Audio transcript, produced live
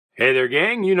Hey there,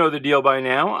 gang. You know the deal by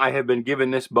now. I have been given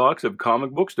this box of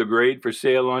comic books to grade for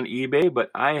sale on eBay,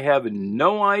 but I have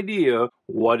no idea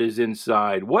what is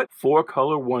inside. What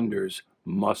four-color wonders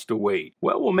must await?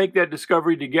 Well, we'll make that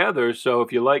discovery together, so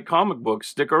if you like comic books,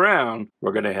 stick around.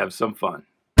 We're going to have some fun.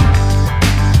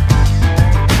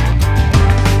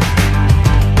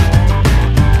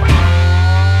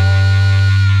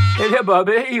 Hey there,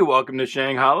 Bobby. Welcome to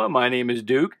Shanghai. My name is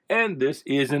Duke, and this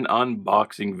is an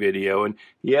unboxing video. And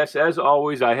yes, as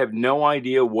always, I have no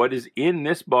idea what is in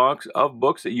this box of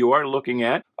books that you are looking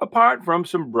at, apart from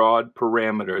some broad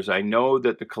parameters. I know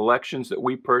that the collections that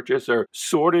we purchase are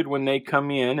sorted when they come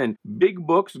in, and big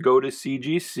books go to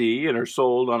CGC and are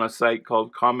sold on a site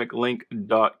called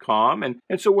comiclink.com.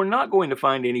 And so we're not going to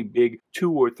find any big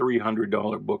 $200 or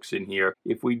 $300 books in here.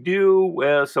 If we do,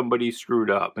 well, somebody screwed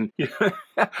up. And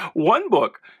one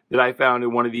book that I found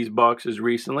in one of these boxes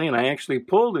recently, and I actually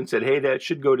pulled and said, hey, that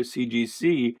should go to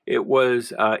CGC. It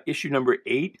was issue number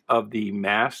 8 of the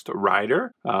Masked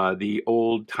Rider, the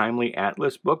old Timely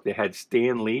Atlas book that had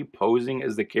Stan Lee posing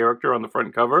as the character on the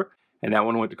front cover. And that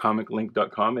one went to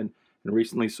comiclink.com and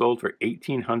recently sold for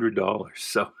 $1,800.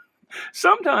 So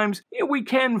sometimes we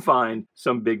can find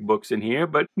some big books in here,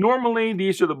 but normally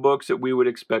these are the books that we would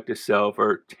expect to sell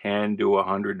for $10 to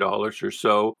 $100 or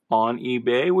so on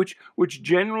eBay, which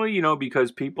generally,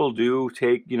 because people do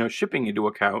take, shipping into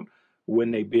account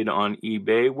when they bid on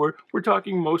eBay, we're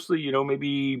talking mostly,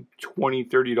 maybe $20,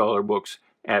 $30 books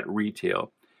at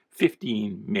retail,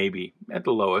 15 maybe at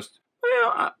the lowest.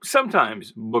 Well,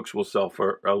 sometimes books will sell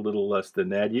for a little less than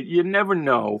that. You never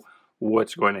know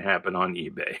what's going to happen on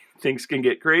eBay. Things can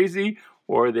get crazy,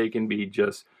 or they can be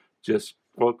just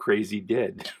well, crazy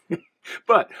dead.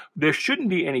 But there shouldn't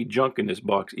be any junk in this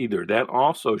box either. That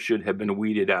also should have been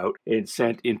weeded out and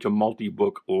sent into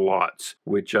multi-book lots,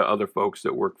 which other folks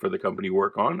that work for the company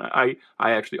work on. I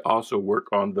actually also work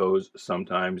on those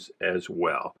sometimes as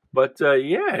well. But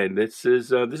yeah, this is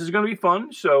going to be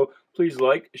fun. So please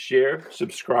like, share,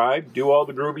 subscribe, do all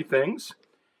the groovy things.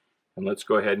 And let's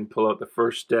go ahead and pull out the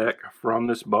first stack from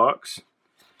this box.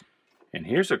 And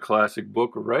here's a classic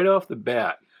book right off the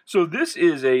bat. So this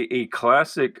is a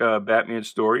classic Batman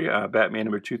story, Batman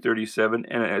number 237.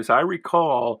 And as I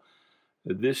recall,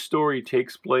 this story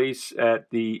takes place at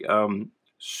the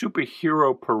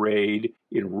superhero parade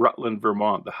in Rutland,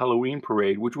 Vermont, the Halloween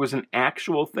parade, which was an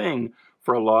actual thing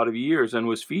for a lot of years and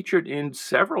was featured in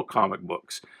several comic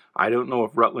books. I don't know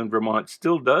if Rutland, Vermont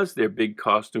still does their big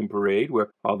costume parade where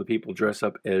all the people dress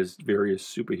up as various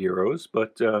superheroes,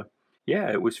 but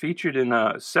yeah, it was featured in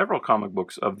several comic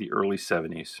books of the early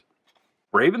 70s.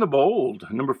 Brave and the Bold,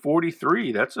 number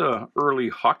 43. That's an early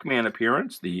Hawkman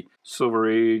appearance, the Silver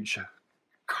Age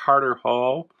Carter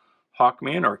Hall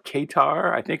Hawkman, or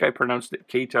Katar. I think I pronounced it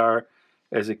Katar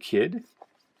as a kid.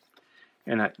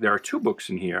 And there are 2 books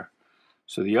in here.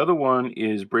 So the other one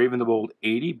is Brave and the Bold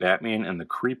 80, Batman and the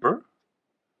Creeper.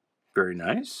 Very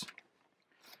nice.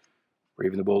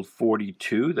 Brave and the Bold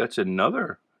 42, that's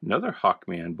another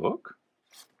Hawkman book.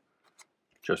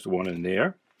 Just one in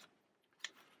there.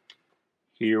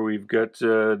 Here we've got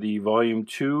the Volume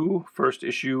 2, first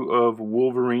issue of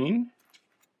Wolverine.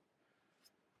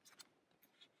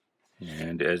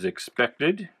 And as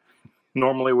expected,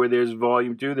 normally where there's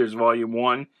Volume 2, there's Volume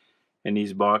 1 in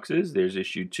these boxes. There's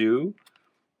issue 2.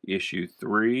 Issue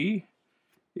 3,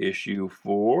 issue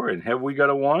 4, and have we got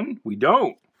a 1? We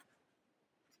don't.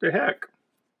 The heck?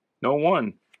 No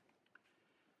 1.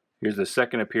 Here's the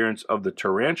second appearance of the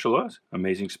Tarantula,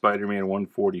 Amazing Spider-Man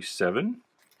 147.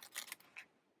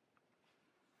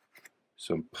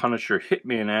 Some Punisher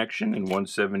Hitman action in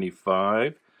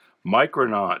 175.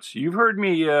 Micronauts. You've heard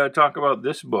me talk about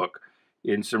this book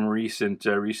in some recent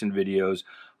videos.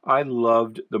 I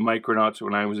loved the Micronauts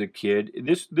when I was a kid.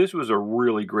 This was a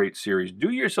really great series.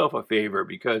 Do yourself a favor,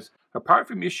 because apart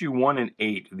from issue 1 and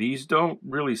 8, these don't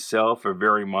really sell for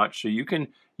very much. So you can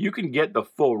get the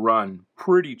full run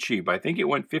pretty cheap. I think it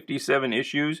went 57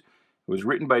 issues. It was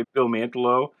written by Bill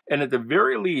Mantlo. And at the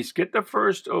very least, get the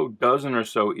first dozen or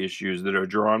so issues that are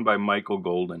drawn by Michael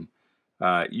Golden.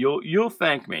 You'll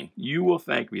thank me. You will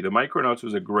thank me. The Micronauts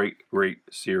was a great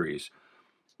series.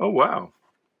 Oh, wow.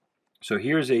 So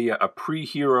here's a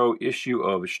pre-hero issue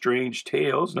of Strange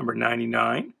Tales, number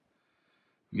 99.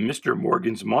 Mr.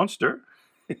 Morgan's Monster.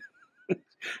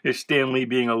 Is Stan Lee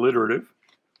being alliterative?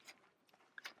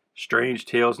 Strange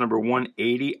Tales, number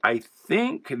 180. I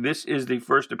think this is the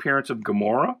first appearance of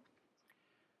Gamora.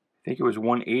 I think it was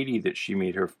 180 that she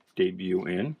made her debut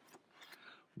in.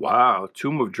 Wow,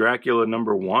 Tomb of Dracula,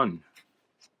 number 1.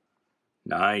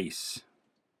 Nice.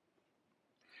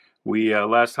 We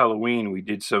last Halloween we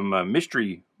did some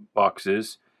mystery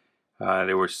boxes,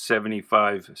 There were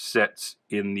 75 sets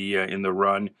in the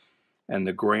run, and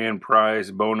the grand prize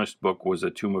bonus book was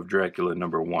A Tomb of Dracula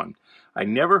 #1. I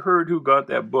never heard who got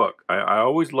that book. I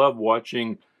always love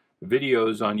watching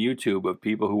videos on YouTube of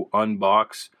people who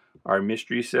unbox our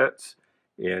mystery sets,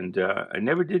 and I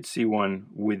never did see one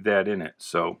with that in it,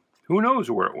 so who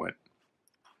knows where it went.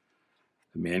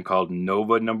 The Man Called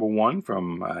Nova #1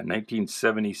 from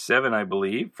 1977, I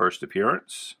believe, first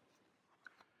appearance.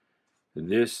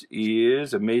 This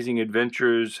is Amazing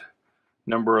Adventures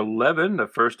 #11, the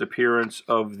first appearance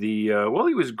of the, well,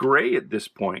 he was gray at this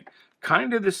point.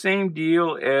 Kind of the same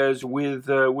deal as with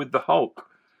the Hulk,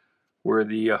 where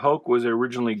the Hulk was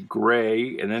originally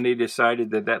gray, and then they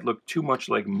decided that that looked too much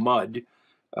like mud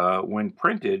when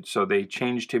printed, so they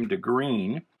changed him to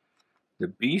green. The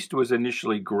Beast was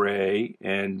initially gray,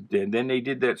 and then they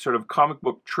did that sort of comic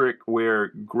book trick where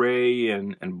gray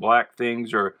and black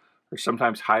things are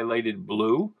sometimes highlighted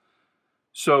blue.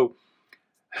 So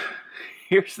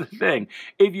here's the thing.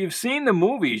 If you've seen the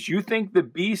movies, you think the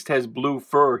Beast has blue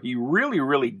fur. He really,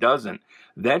 really doesn't.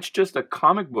 That's just a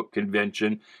comic book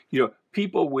convention. You know,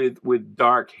 people with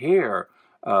dark hair,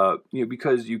 you know,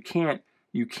 because you can't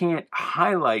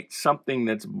highlight something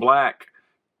that's black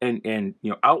and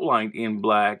you know, outlined in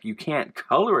black. You can't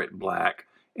color it black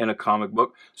in a comic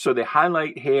book. So they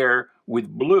highlight hair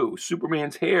with blue.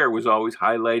 Superman's hair was always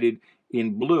highlighted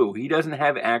in blue. He doesn't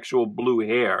have actual blue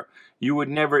hair. You would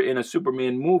never in a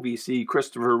Superman movie see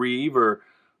Christopher Reeve or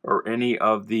any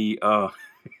of the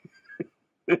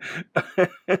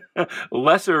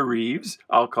lesser Reeves,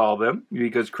 I'll call them,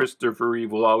 because Christopher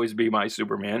Reeve will always be my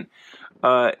Superman.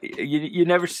 You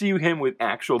never see him with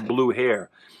actual blue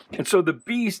hair. And so the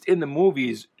Beast in the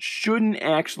movies shouldn't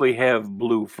actually have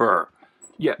blue fur.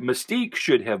 Yeah, Mystique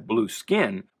should have blue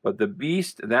skin, but the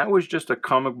Beast, that was just a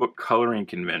comic book coloring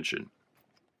convention.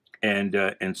 And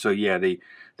so, yeah, they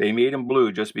made him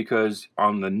blue just because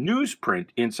on the newsprint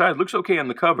inside, looks okay on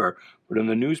the cover, but on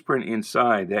the newsprint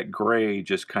inside, that gray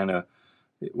just kind of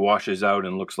washes out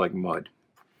and looks like mud.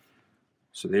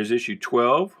 So there's issue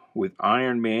 12 with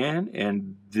Iron Man,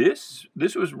 and this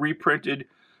was reprinted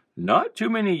not too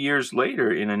many years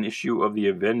later in an issue of the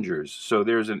Avengers. So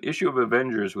there's an issue of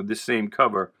Avengers with this same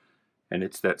cover, and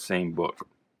it's that same book.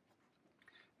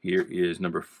 Here is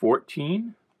number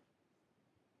 14.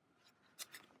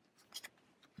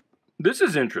 This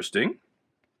is interesting.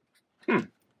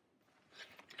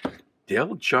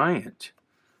 Del Giant,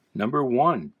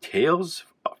 #1, Tales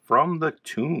from the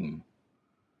Tomb.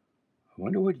 I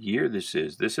wonder what year this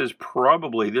is. This is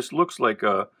probably, this looks like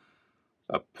a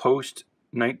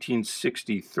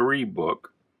post-1963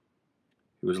 book.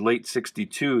 It was late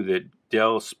 62 that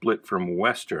Dell split from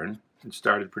Western and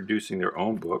started producing their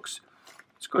own books.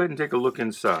 Let's go ahead and take a look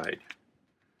inside.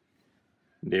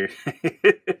 There.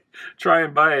 Try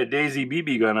and buy a Daisy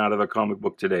BB gun out of a comic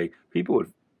book today. People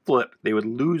would flip. They would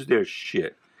lose their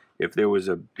shit if there was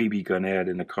a BB gun ad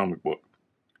in a comic book.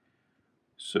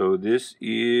 So this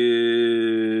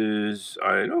is,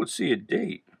 I don't see a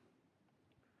date.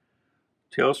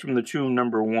 Tales from the Tomb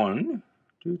 #1.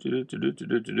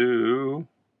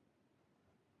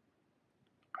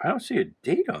 I don't see a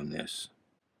date on this.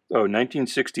 Oh,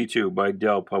 1962 by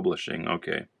Dell Publishing.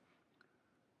 Okay.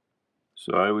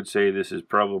 So I would say this is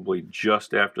probably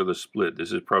just after the split.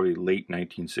 This is probably late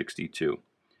 1962.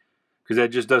 Because that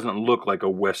just doesn't look like a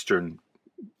Western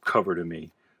cover to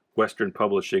me. Western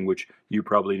Publishing, which you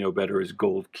probably know better as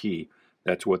Gold Key.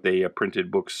 That's what they printed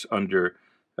books under.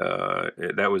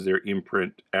 That was their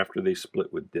imprint after they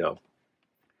split with Dell.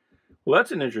 Well,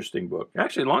 that's an interesting book.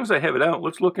 Actually, as long as I have it out,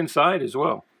 let's look inside as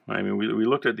well. I mean, we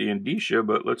looked at the indicia,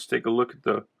 but let's take a look at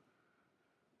the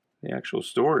actual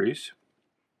stories.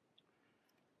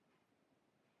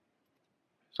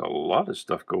 There's a lot of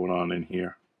stuff going on in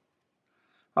here.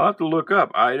 I'll have to look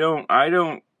up. I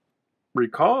don't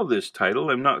recall this title.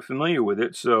 I'm not familiar with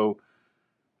it, so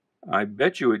I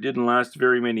bet you it didn't last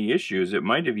very many issues. It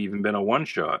might have even been a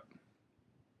one-shot.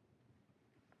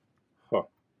 Huh.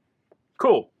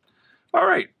 Cool. All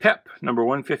right, Pep,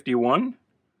 #151.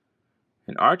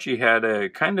 And Archie had a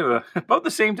kind of a, about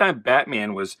the same time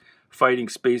Batman was fighting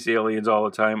space aliens all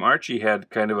the time, Archie had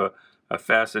kind of a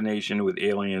fascination with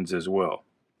aliens as well.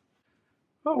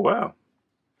 Oh, wow.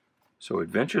 So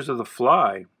Adventures of the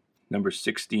Fly,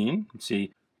 #16. Let's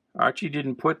see, Archie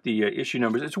didn't put the issue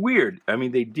numbers. It's weird. I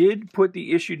mean, they did put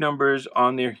the issue numbers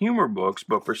on their humor books,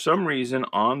 but for some reason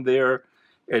on their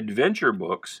adventure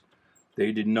books,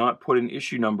 they did not put an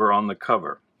issue number on the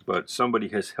cover. But somebody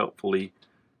has helpfully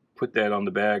put that on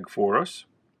the bag for us.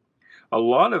 A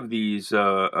lot of these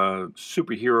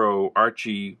superhero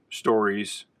Archie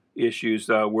stories issues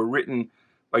were written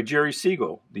by Jerry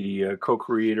Siegel, the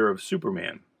co-creator of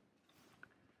Superman.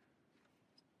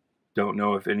 Don't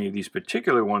know if any of these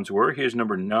particular ones were. Here's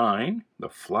number 9, The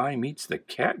Fly Meets the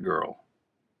Catgirl.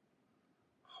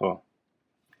 Huh.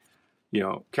 You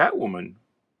know, Catwoman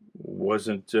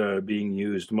wasn't being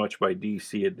used much by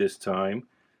DC at this time.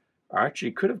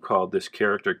 Archie could have called this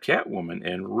character Catwoman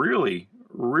and really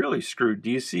screwed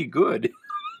DC good.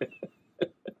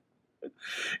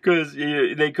 Because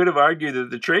they could have argued that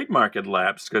the trademark had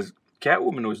lapsed, because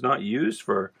Catwoman was not used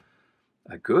for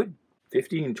a good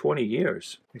 15, 20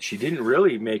 years. And she didn't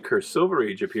really make her Silver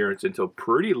Age appearance until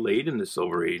pretty late in the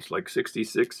Silver Age, like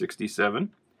 66,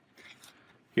 67.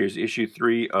 Here's issue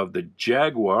 3 of the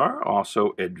Jaguar,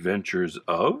 also Adventures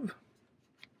of.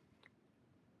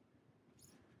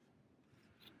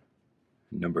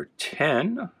 Number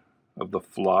 10 of the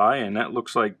Fly, and that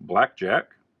looks like Blackjack.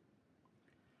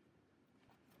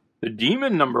 The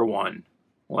Demon number 1.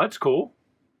 Well, that's cool.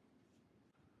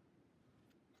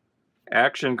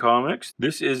 Action Comics.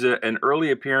 This is an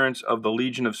early appearance of the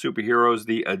Legion of Superheroes,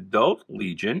 the Adult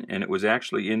Legion, and it was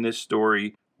actually in this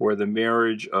story where the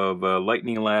marriage of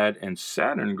Lightning Lad and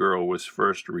Saturn Girl was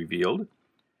first revealed.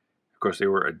 Of course, they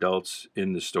were adults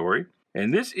in the story.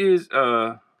 And this is,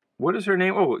 what is her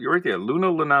name? Oh, you're right there,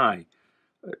 Luna Lanai.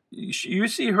 You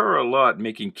see her a lot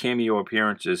making cameo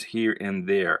appearances here and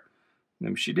there.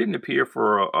 She didn't appear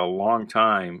for a long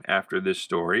time after this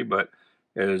story, but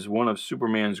as one of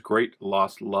Superman's great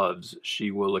lost loves,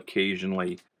 she will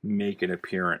occasionally make an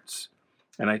appearance.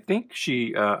 And I think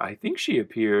she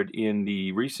appeared in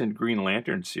the recent Green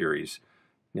Lantern series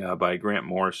by Grant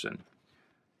Morrison.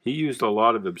 He used a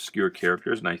lot of obscure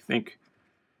characters, and I think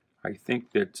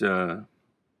that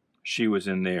she was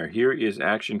in there. Here is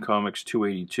Action Comics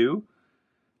 282.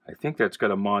 I think that's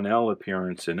got a Mon-El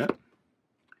appearance in it.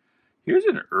 Here's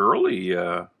an early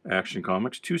Action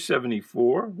Comics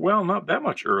 274. Well, not that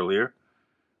much earlier,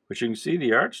 but you can see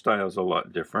the art style is a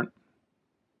lot different.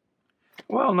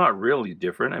 Well, not really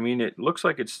different. I mean, it looks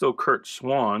like it's still Kurt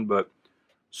Swan, but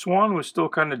Swan was still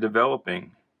kind of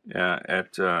developing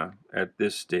at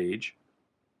this stage.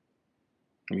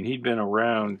 I mean, he'd been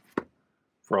around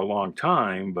for a long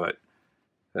time, but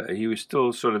he was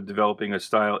still sort of developing a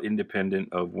style independent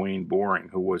of Wayne Boring,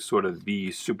 who was sort of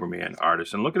the Superman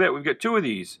artist. And look at that, we've got 2 of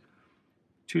these.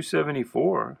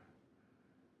 274.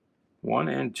 1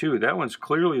 and 2. That one's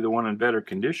clearly the one in better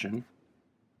condition.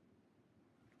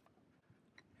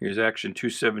 Here's Action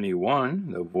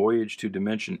 271, The Voyage to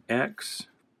Dimension X.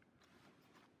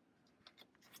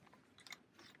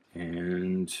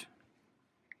 And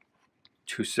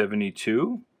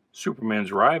 272,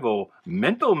 Superman's rival,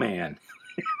 Mental Man.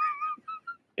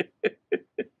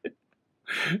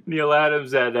 Neil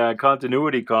Adams at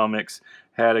Continuity Comics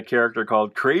had a character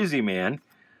called Crazy Man.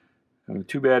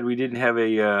 Too bad we didn't have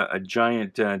a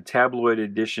giant tabloid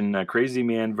edition, Crazy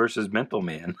Man versus Mental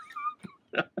Man.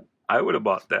 I would have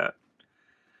bought that.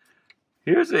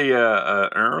 Here's an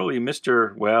early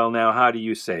Mr. Well, now how do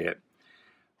you say it?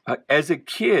 As a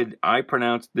kid, I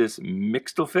pronounced this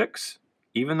Mixtelfix,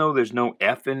 even though there's no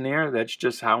F in there. That's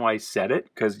just how I said it,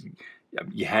 because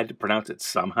you had to pronounce it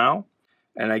somehow.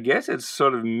 And I guess it's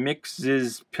sort of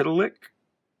Mixes Pitalik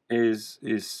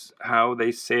is how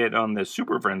they say it on the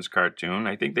Super Friends cartoon.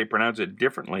 I think they pronounce it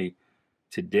differently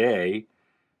today.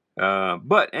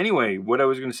 But anyway, what I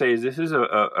was going to say is this is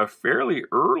a fairly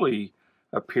early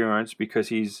appearance because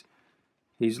he's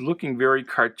looking very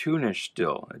cartoonish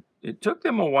still. It took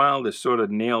them a while to sort of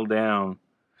nail down.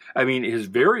 I mean, his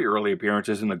very early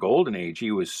appearances in the Golden Age,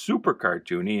 he was super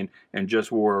cartoony and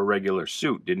just wore a regular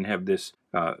suit, didn't have this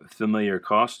familiar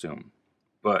costume.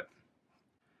 But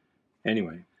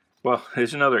anyway, well,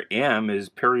 there's another M. Is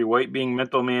Perry White being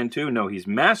Mental Man too? No, he's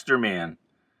Master Man.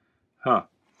 Huh.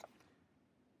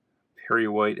 Perry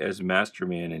White as Master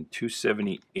Man in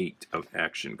 278 of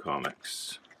Action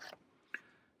Comics.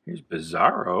 Here's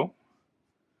Bizarro,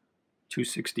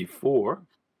 264.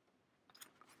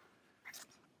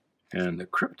 And the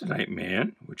Kryptonite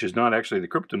Man, which is not actually the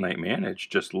Kryptonite Man, it's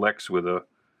just Lex with a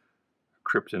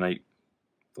Kryptonite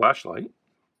flashlight,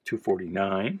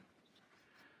 249.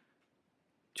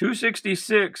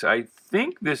 266, I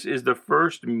think this is the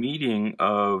first meeting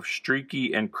of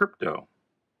Streaky and Krypto.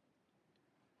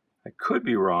 I could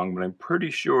be wrong, but I'm pretty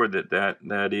sure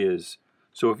that is.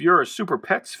 So if you're a Super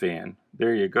Pets fan,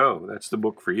 there you go. That's the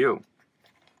book for you.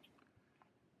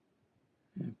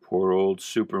 And poor old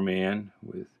Superman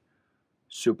with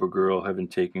Supergirl having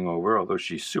taken over, although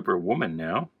she's Superwoman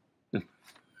now.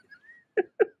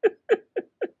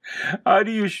 How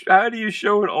do you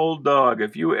show an old dog? A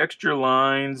few extra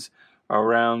lines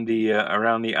around the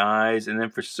eyes, and then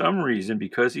for some reason,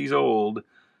 because he's old,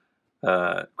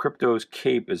 Crypto's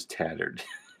cape is tattered.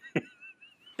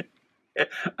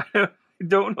 I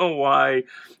don't know why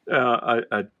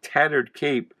a tattered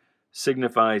cape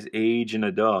signifies age in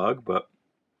a dog, but...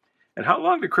 And how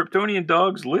long do Kryptonian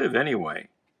dogs live anyway?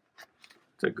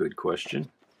 That's a good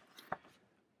question.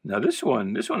 Now this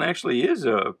one actually is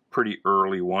a pretty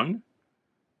early one.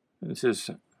 This is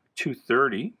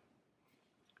 230.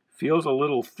 Feels a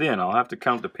little thin. I'll have to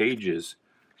count the pages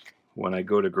when I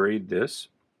go to grade this.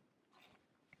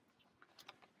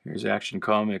 Here's Action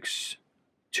Comics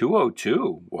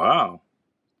 202. Wow.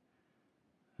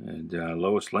 And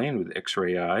Lois Lane with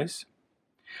X-ray eyes.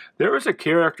 There was a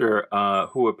character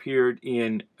who appeared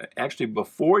in, actually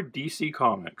before DC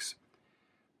Comics,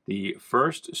 the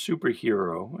first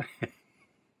superhero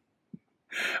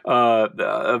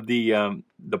of the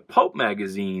pulp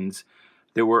magazines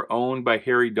that were owned by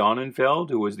Harry Donenfeld,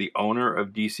 who was the owner of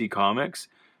DC Comics.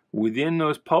 Within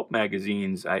those pulp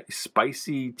magazines,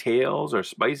 Spicy Tales or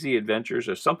Spicy Adventures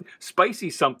or something, Spicy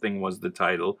something was the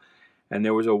title. And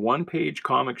there was a one-page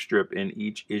comic strip in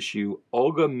each issue,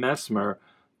 Olga Mesmer,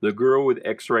 the girl with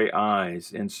X-ray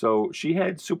eyes. And so she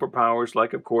had superpowers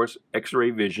like, of course,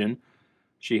 X-ray vision.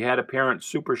 She had apparent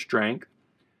super strength.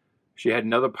 She had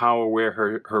another power where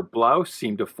her blouse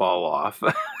seemed to fall off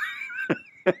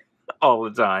all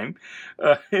the time.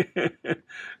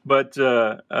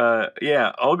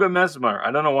 Yeah, Olga Mesmer.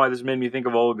 I don't know why this made me think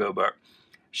of Olga, but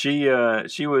she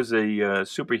was a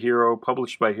superhero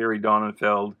published by Harry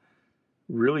Donenfeld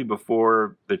really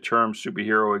before the term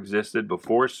superhero existed,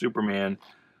 before Superman,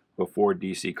 before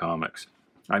DC Comics.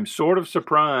 I'm sort of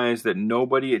surprised that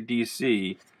nobody at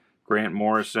DC, Grant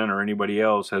Morrison or anybody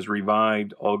else, has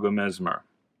revived Olga Mesmer.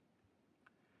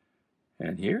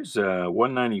 And here's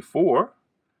 194,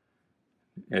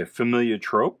 a familiar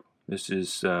trope. This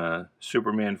is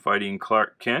Superman fighting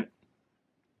Clark Kent.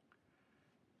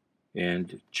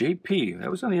 And JP,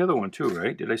 that was on the other one too,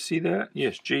 right? Did I see that?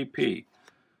 Yes, JP.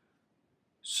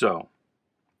 So,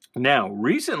 now,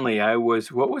 recently I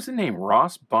was, what was the name?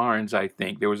 Ross Barnes, I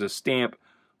think. There was a stamp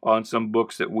on some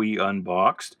books that we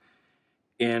unboxed.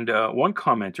 And one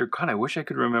commenter, God, I wish I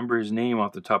could remember his name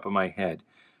off the top of my head.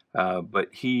 But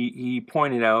he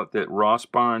pointed out that Ross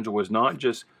Barnes was not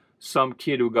just some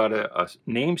kid who got a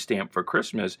name stamp for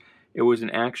Christmas. It was an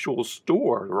actual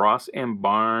store. Ross M.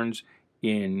 Barnes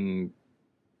in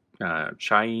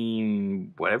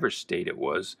Cheyenne, whatever state it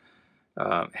was,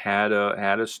 had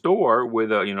a store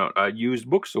with a used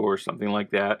bookstore or something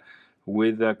like that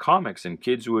with comics, and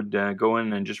kids would go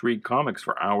in and just read comics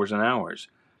for hours and hours.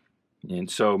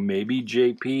 And so maybe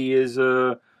JP is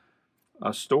a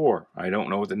store. I don't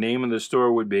know what the name of the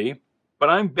store would be, but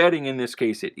I'm betting in this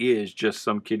case it is just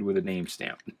some kid with a name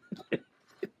stamp.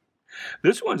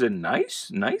 This one's a nice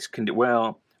condition.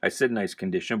 Well, I said nice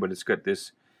condition, but it's got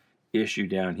this issue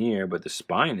down here, but the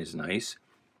spine is nice.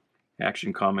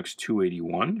 Action Comics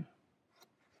 281.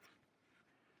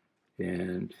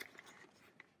 And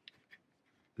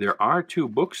there are 2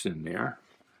 books in there,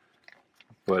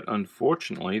 but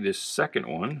unfortunately this second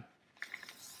one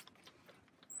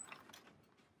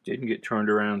didn't get turned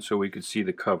around so we could see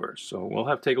the cover. So we'll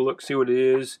have to take a look, see what it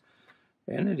is,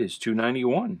 and it is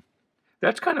 291.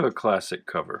 That's kind of a classic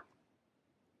cover.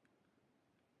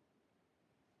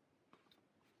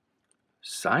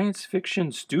 Science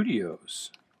Fiction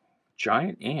Studios,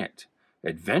 Giant Ant,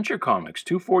 Adventure Comics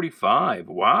 245.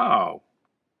 Wow.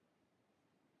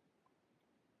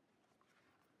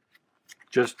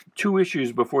 Just 2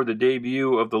 issues before the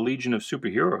debut of the Legion of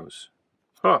Superheroes.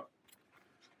 Huh.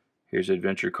 Here's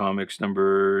Adventure Comics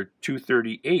number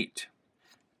 238.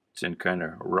 It's in kind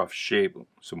of rough shape.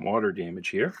 Some water damage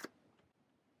here.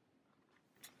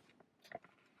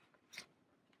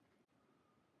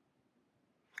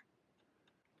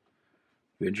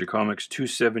 Adventure Comics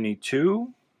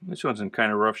 272. This one's in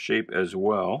kind of rough shape as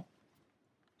well.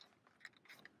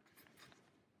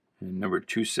 And number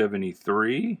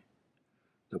 273.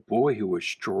 The Boy Who Was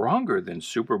Stronger Than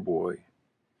Superboy.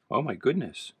 Oh my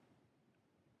goodness.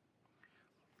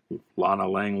 Lana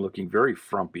Lang looking very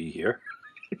frumpy here.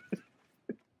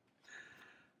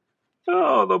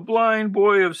 Oh, The Blind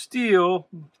Boy of Steel.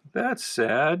 That's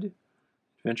sad.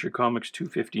 Adventure Comics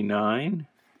 259.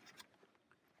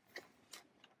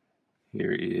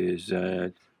 Here is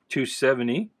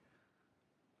 270.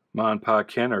 Ma and Pa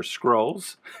Ken are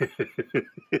Skrulls.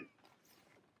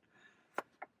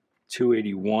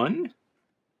 281.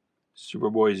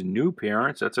 Superboy's new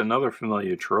parents. That's another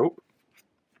familiar trope.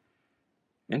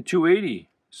 And 280.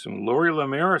 Some Lori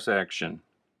Lamaris action.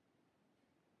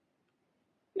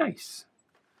 Nice.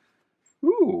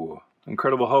 Ooh.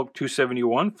 Incredible Hulk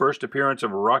 271. First appearance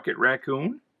of Rocket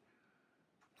Raccoon.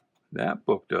 That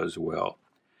book does well.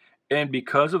 And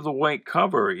because of the white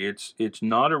cover, it's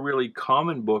not a really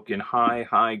common book in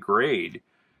high grade.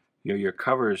 You know, your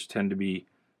covers tend to be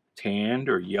tanned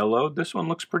or yellowed. This one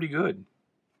looks pretty good.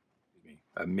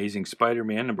 Amazing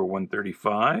Spider-Man number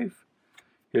 135.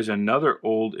 Here's another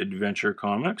old adventure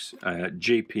comics,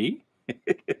 JP.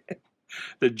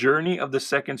 The Journey of the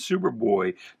Second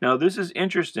Superboy. Now this is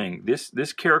interesting.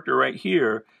 This character right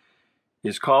here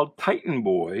is called Titan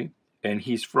Boy, and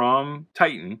he's from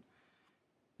Titan,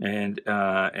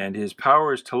 and his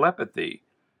power is telepathy,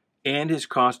 and his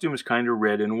costume is kind of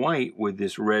red and white with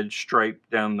this red stripe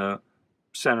down the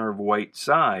center of white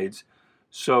sides.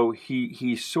 So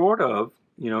he sort of,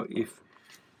 you know,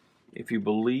 if you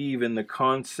believe in the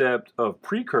concept of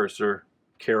precursor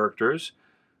characters,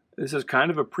 this is kind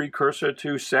of a precursor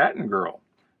to Satin Girl,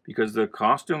 because the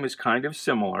costume is kind of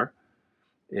similar.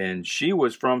 And she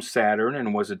was from Saturn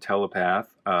and was a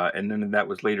telepath. And then that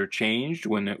was later changed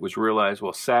when it was realized,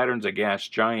 well, Saturn's a gas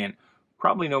giant.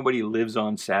 Probably nobody lives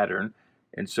on Saturn.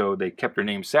 And so they kept her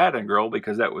name Satin Girl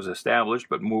because that was established,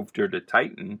 but moved her to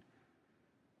Titan.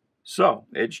 So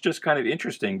it's just kind of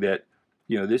interesting that,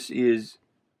 you know, this is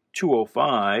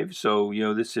 205. So, you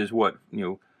know, this is what,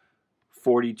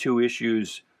 42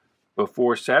 issues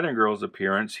before Satin Girl's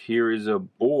appearance. Here is a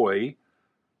boy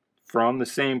from the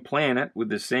same planet with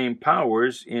the same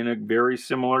powers in a very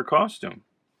similar costume.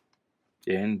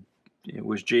 And it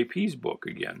was JP's book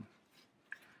again.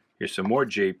 Here's some more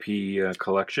JP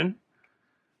collection.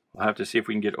 We'll have to see if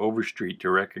we can get Overstreet to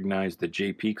recognize the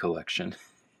JP collection.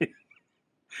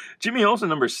 Jimmy Olsen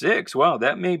number 6. Wow,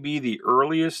 that may be the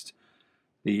earliest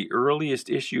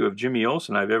issue of Jimmy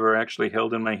Olsen I've ever actually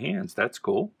held in my hands. That's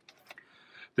cool.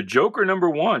 The Joker number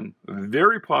 1, a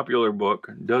very popular book,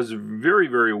 does very,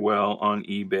 very well on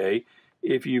eBay.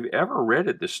 If you've ever read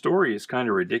it, the story is kind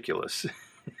of ridiculous.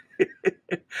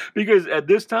 Because at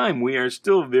this time, we are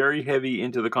still very heavy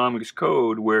into the comics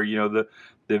code where, you know,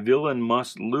 the villain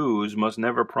must lose, must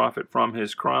never profit from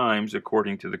his crimes,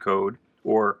 according to the code,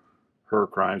 or her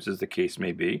crimes, as the case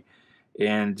may be.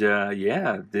 And,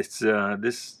 yeah, this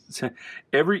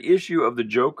every issue of the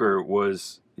Joker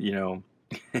was, you know...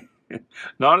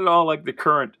 not at all like the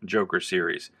current Joker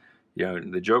series. You know,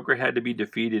 the Joker had to be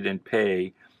defeated and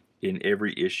pay in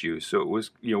every issue. So it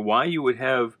was, you know, why you would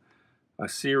have a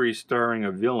series starring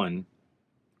a villain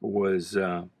was,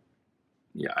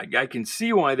 yeah, I can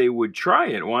see why they would try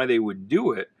it, why they would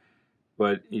do it,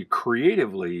 but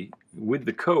creatively, with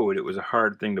the code, it was a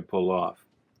hard thing to pull off.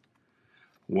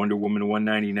 Wonder Woman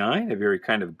 199, a very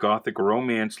kind of gothic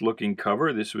romance-looking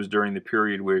cover. This was during the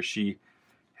period where she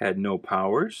had no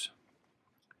powers.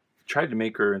 Tried to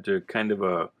make her into kind of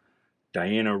a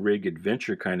Diana Rigg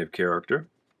adventure kind of character.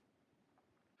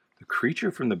 The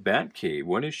Creature from the Batcave.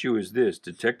 What issue is this?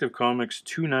 Detective Comics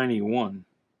 291.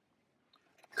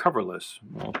 Coverless.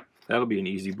 Well, that'll be an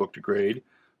easy book to grade.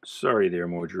 Sorry there,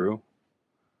 Modrew.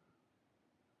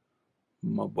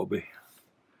 My bubby.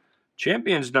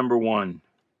 Champions number 1.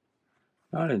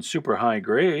 Not in super high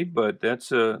grade, but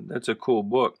that's a cool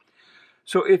book.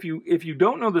 So if you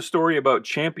don't know the story about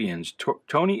Champions,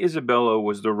 Tony Isabella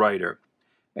was the writer,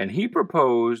 and he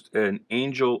proposed an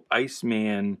Angel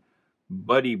Iceman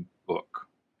buddy book,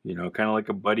 you know, kind of like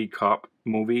a buddy cop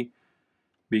movie,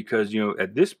 because, you know,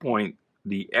 at this point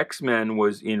the X-Men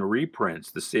was in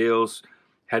reprints. The sales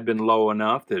had been low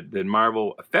enough that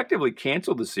Marvel effectively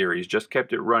canceled the series, just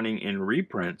kept it running in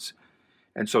reprints,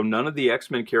 and so none of the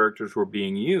X-Men characters were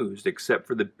being used except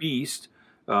for the Beast,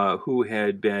 who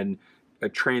had been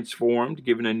transformed,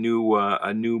 given a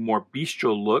new, more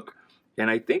bestial look, and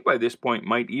I think by this point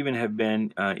might even have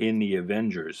been in the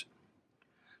Avengers.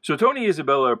 So Tony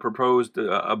Isabella proposed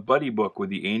a buddy book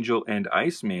with the Angel and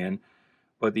Iceman,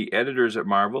 but the editors at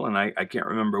Marvel, and I can't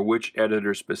remember which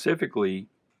editor specifically,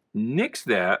 nixed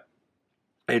that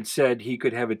and said he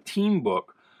could have a team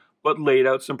book, but laid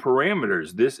out some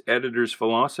parameters. This editor's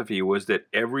philosophy was that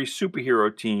every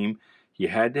superhero team, you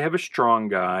had to have a strong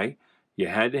guy, you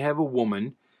had to have a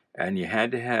woman, and you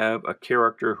had to have a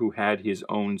character who had his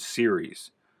own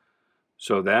series.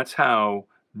 So that's how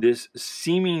this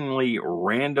seemingly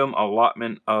random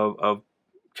allotment of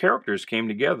characters came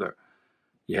together.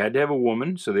 You had to have a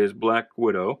woman, so there's Black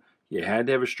Widow. You had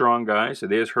to have a strong guy, so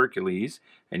there's Hercules.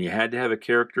 And you had to have a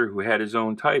character who had his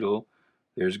own title.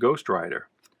 There's Ghost Rider,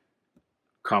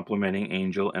 complementing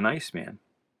Angel and Iceman.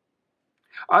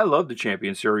 I loved the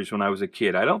Champion series when I was a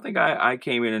kid. I don't think I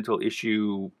came in until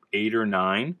issue 8 or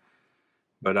 9,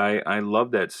 but I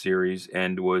loved that series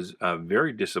and was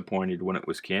very disappointed when it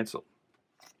was canceled.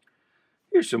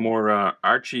 Here's some more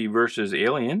Archie versus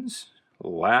Aliens,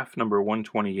 Laugh number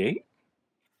 128.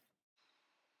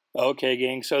 Okay,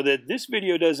 gang, so that this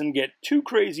video doesn't get too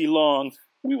crazy long,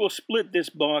 we will split this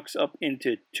box up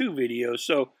into 2 videos.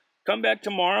 So come back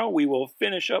tomorrow. We will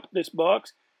finish up this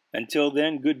box. Until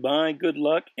then, goodbye, good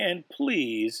luck, and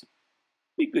please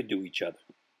be good to each other.